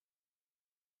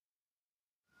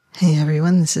Hey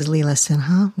everyone, this is Leela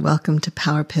Sinha. Welcome to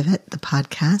Power Pivot, the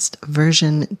podcast,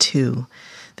 version 2.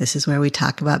 This is where we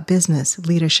talk about business,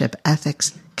 leadership,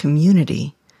 ethics,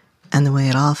 community, and the way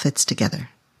it all fits together.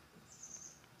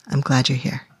 I'm glad you're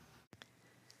here.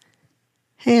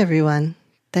 Hey everyone,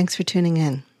 thanks for tuning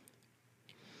in.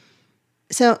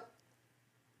 So,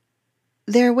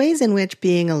 there are ways in which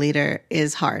being a leader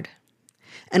is hard.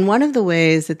 And one of the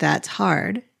ways that that's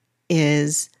hard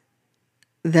is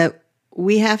that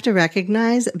we have to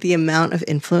recognize the amount of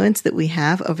influence that we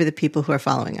have over the people who are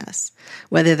following us,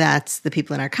 whether that's the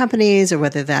people in our companies or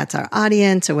whether that's our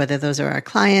audience or whether those are our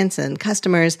clients and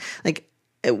customers. Like,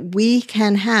 we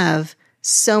can have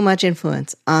so much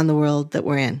influence on the world that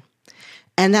we're in.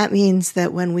 And that means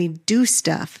that when we do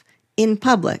stuff in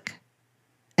public,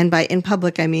 and by in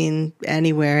public, I mean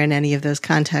anywhere in any of those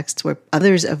contexts where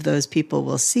others of those people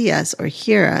will see us or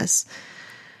hear us,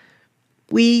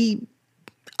 we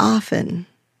often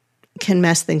can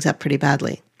mess things up pretty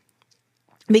badly.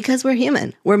 Because we're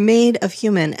human. We're made of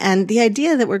human. And the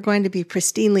idea that we're going to be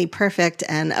pristinely perfect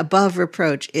and above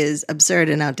reproach is absurd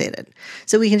and outdated.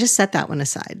 So we can just set that one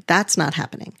aside. That's not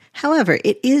happening. However,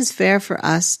 it is fair for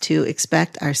us to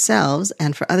expect ourselves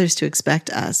and for others to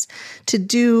expect us to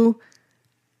do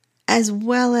as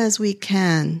well as we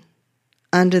can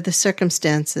under the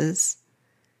circumstances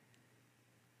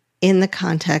in the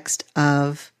context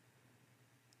of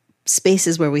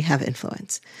spaces where we have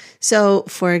influence. So,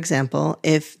 for example,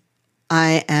 if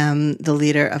I am the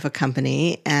leader of a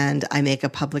company and I make a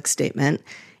public statement,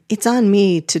 it's on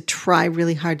me to try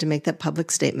really hard to make that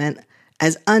public statement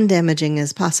as undamaging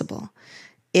as possible.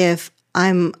 If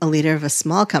I'm a leader of a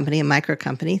small company, a micro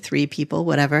company, 3 people,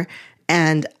 whatever,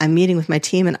 and I'm meeting with my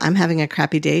team and I'm having a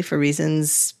crappy day for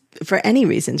any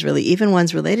reasons really, even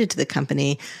ones related to the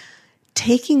company,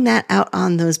 taking that out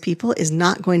on those people is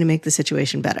not going to make the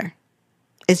situation better.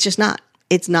 It's just not.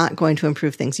 It's not going to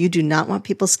improve things. You do not want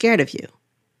people scared of you.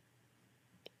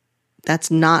 That's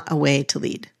not a way to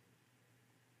lead.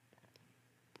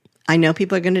 I know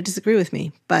people are going to disagree with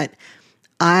me, but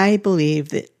I believe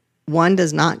that one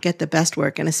does not get the best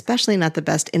work, and especially not the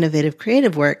best innovative,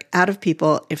 creative work out of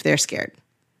people if they're scared.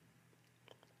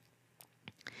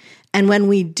 And when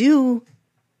we do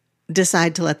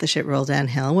decide to let the shit roll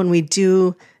downhill, when we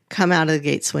do come out of the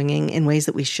gate swinging in ways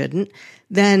that we shouldn't,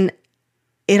 then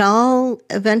it all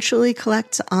eventually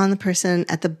collects on the person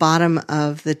at the bottom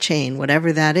of the chain,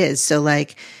 whatever that is. So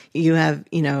like you have,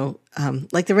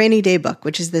 like the Rainy Day book,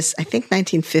 which is this, I think,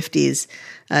 1950s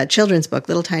children's book,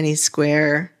 little tiny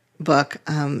square book,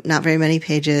 not very many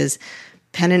pages,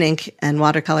 pen and ink and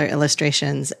watercolor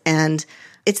illustrations. And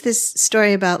it's this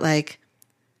story about like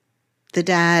the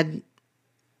dad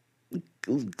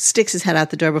sticks his head out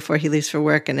the door before he leaves for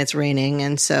work and it's raining.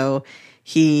 And so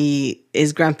he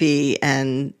is grumpy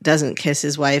and doesn't kiss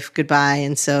his wife goodbye.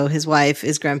 And so his wife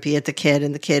is grumpy at the kid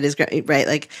and the kid is grumpy, right?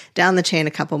 Like down the chain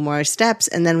a couple more steps.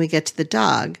 And then we get to the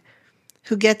dog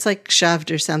who gets like shoved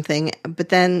or something, but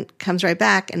then comes right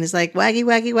back and is like, waggy,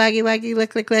 waggy, waggy, waggy,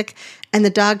 lick, lick, lick. And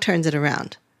the dog turns it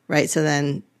around, right? So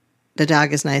then the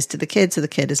dog is nice to the kid. So the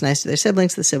kid is nice to their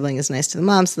siblings. The sibling is nice to the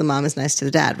mom. So the mom is nice to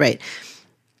the dad, right?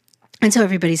 And so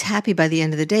everybody's happy by the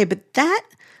end of the day. But that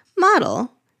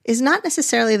model is not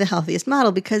necessarily the healthiest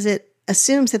model because it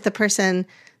assumes that the person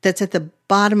that's at the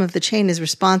bottom of the chain is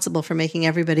responsible for making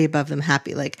everybody above them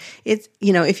happy. Like it's,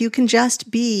 if you can just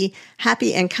be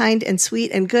happy and kind and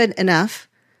sweet and good enough,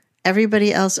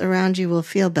 everybody else around you will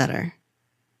feel better.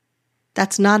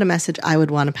 That's not a message I would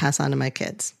want to pass on to my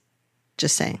kids.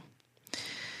 Just saying.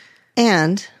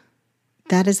 And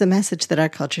that is the message that our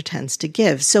culture tends to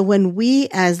give. So when we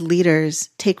as leaders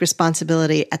take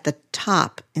responsibility at the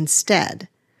top instead,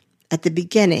 at the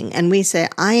beginning, and we say,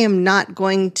 I am not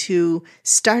going to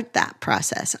start that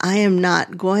process. I am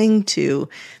not going to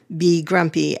be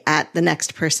grumpy at the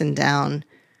next person down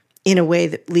in a way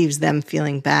that leaves them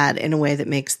feeling bad, in a way that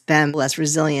makes them less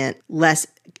resilient, less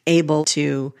able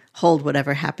to hold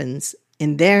whatever happens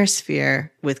in their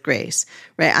sphere with grace,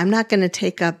 right? I'm not going to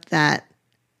take up that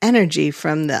energy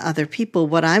from the other people.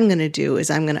 What I'm going to do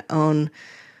is I'm going to own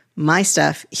my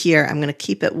stuff here. I'm going to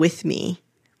keep it with me.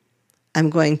 I'm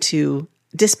going to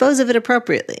dispose of it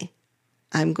appropriately.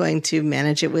 I'm going to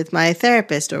manage it with my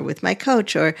therapist or with my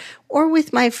coach or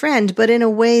with my friend, but in a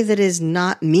way that is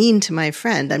not mean to my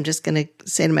friend. I'm just going to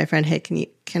say to my friend, hey,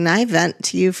 can I vent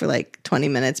to you for like 20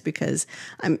 minutes because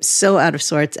I'm so out of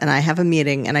sorts and I have a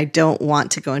meeting and I don't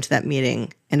want to go into that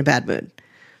meeting in a bad mood.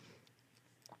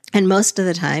 And most of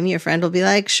the time, your friend will be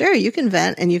like, sure, you can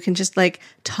vent and you can just like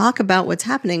talk about what's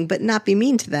happening, but not be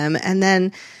mean to them. And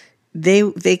then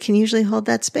they can usually hold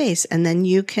that space and then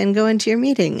you can go into your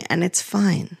meeting and it's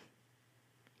fine.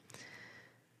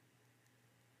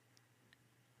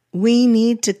 we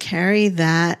need to carry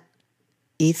that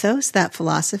ethos, that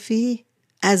philosophy,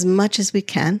 as much as we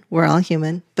can. We're all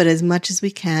human, but as much as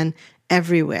we can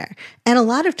everywhere. And a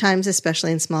lot of times,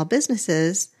 especially in small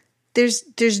businesses,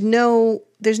 there's no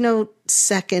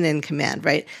second in command,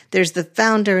 right? There's the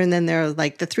founder, and then there are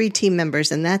like the 3 team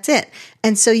members, and that's it.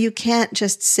 And so you can't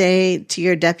just say to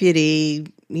your deputy,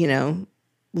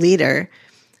 leader,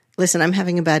 listen, I'm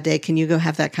having a bad day. Can you go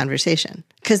have that conversation?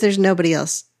 Because there's nobody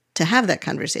else to have that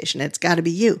conversation. It's got to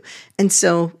be you. And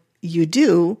so you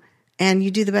do, and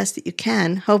you do the best that you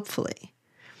can, hopefully.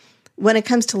 When it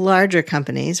comes to larger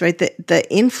companies, right, the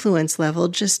influence level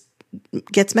just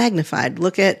gets magnified.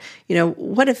 Look at,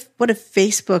 what if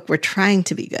Facebook were trying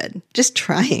to be good, just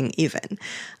trying even,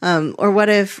 or what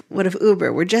if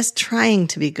Uber were just trying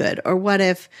to be good, or what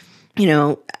if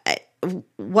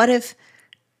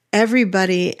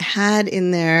everybody had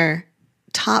in their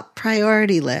top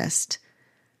priority list,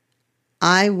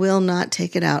 I will not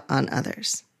take it out on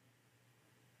others.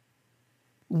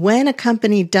 When a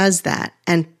company does that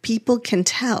and people can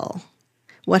tell,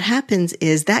 what happens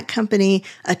is that company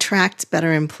attracts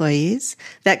better employees.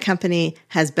 That company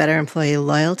has better employee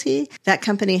loyalty. That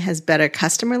company has better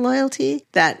customer loyalty.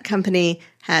 That company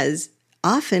has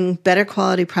often better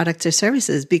quality products or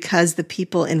services because the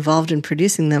people involved in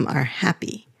producing them are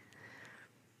happy.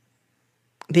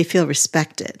 They feel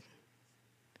respected.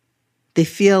 They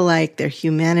feel like their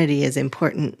humanity is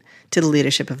important to the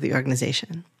leadership of the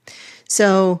organization.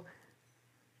 So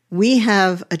we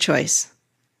have a choice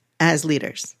as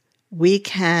leaders. We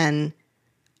can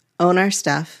own our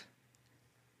stuff,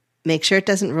 make sure it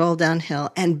doesn't roll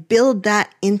downhill, and build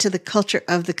that into the culture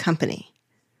of the company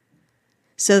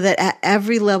so that at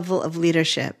every level of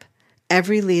leadership,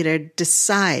 every leader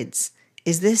decides,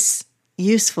 is this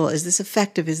useful? Is this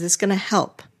effective? Is this going to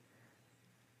help?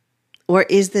 Or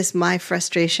is this my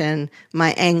frustration,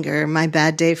 my anger, my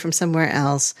bad day from somewhere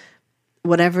else,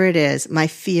 whatever it is, my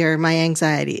fear, my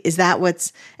anxiety? Is that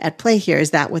what's at play here?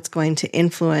 Is that what's going to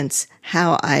influence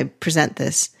how I present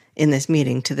this in this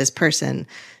meeting to this person,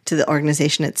 to the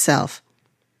organization itself?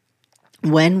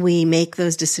 When we make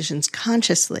those decisions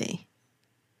consciously,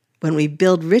 when we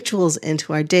build rituals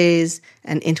into our days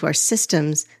and into our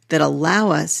systems that allow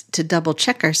us to double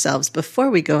check ourselves before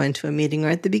we go into a meeting or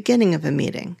at the beginning of a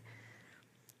meeting,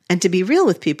 and to be real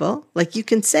with people, like you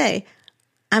can say,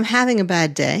 I'm having a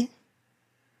bad day.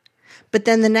 But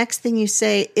then the next thing you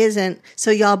say isn't,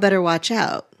 so y'all better watch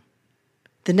out.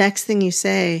 The next thing you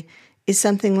say is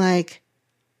something like,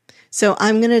 so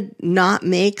I'm going to not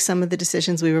make some of the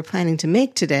decisions we were planning to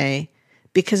make today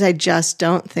because I just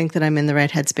don't think that I'm in the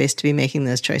right headspace to be making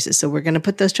those choices. So we're going to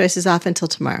put those choices off until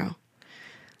tomorrow.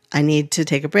 I need to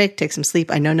take a break, take some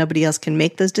sleep. I know nobody else can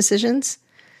make those decisions,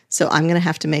 so I'm going to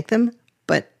have to make them,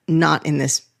 but not in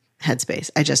this headspace.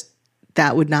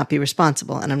 That would not be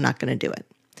responsible, and I'm not going to do it.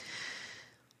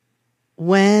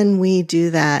 When we do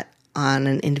that on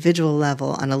an individual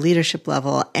level, on a leadership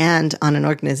level, and on an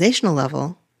organizational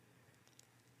level,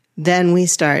 then we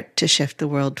start to shift the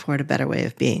world toward a better way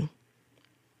of being.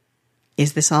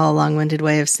 Is this all a long-winded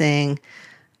way of saying,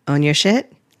 own your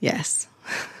shit? Yes.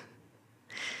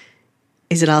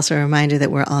 Is it also a reminder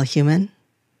that we're all human?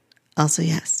 Also,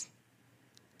 yes.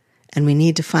 And we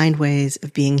need to find ways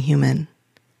of being human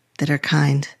that are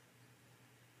kind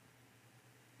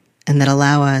and that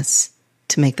allow us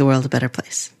to make the world a better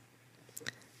place.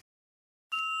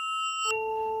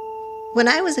 When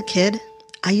I was a kid,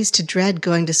 I used to dread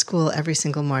going to school every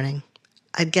single morning.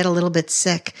 I'd get a little bit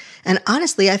sick, and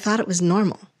honestly, I thought it was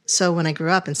normal. So when I grew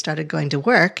up and started going to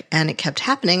work, and it kept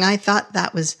happening, I thought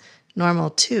that was normal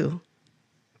too.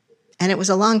 And it was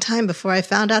a long time before I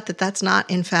found out that that's not,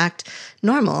 in fact,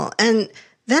 normal. And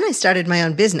then I started my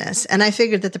own business, and I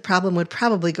figured that the problem would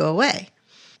probably go away.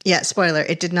 Yeah, spoiler,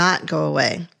 it did not go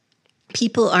away.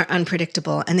 People are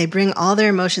unpredictable, and they bring all their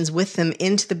emotions with them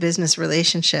into the business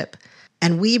relationship.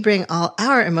 And we bring all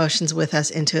our emotions with us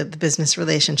into the business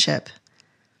relationship.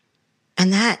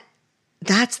 And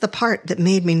that's the part that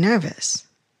made me nervous.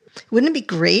 Wouldn't it be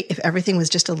great if everything was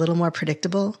just a little more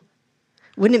predictable?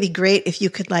 Wouldn't it be great if you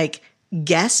could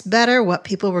guess better what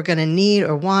people were going to need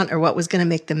or want, or what was going to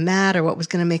make them mad, or what was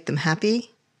going to make them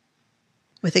happy?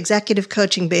 With executive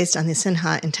coaching based on the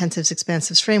Sinha Intensives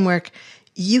Expansives Framework,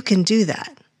 you can do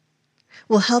that.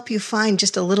 We'll help you find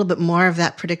just a little bit more of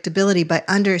that predictability by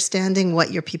understanding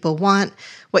what your people want,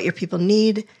 what your people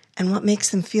need, and what makes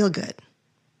them feel good.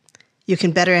 You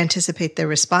can better anticipate their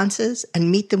responses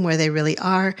and meet them where they really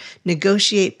are,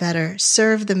 negotiate better,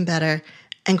 serve them better,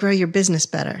 and grow your business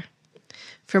better.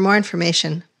 For more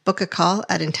information, book a call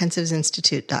at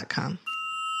intensivesinstitute.com.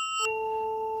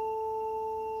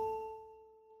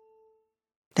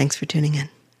 Thanks for tuning in.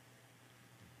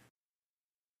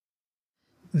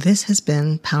 This has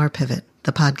been Power Pivot,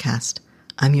 the podcast.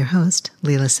 I'm your host,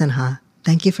 Leela Sinha.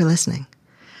 Thank you for listening.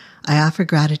 I offer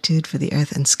gratitude for the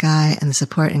earth and sky and the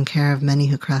support and care of many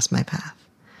who cross my path.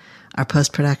 Our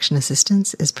post-production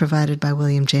assistance is provided by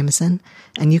William Jameson,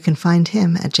 and you can find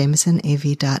him at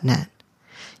jamesonav.net.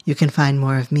 You can find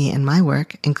more of me and my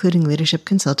work, including leadership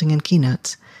consulting and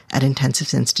keynotes, at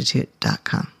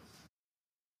intensivesinstitute.com.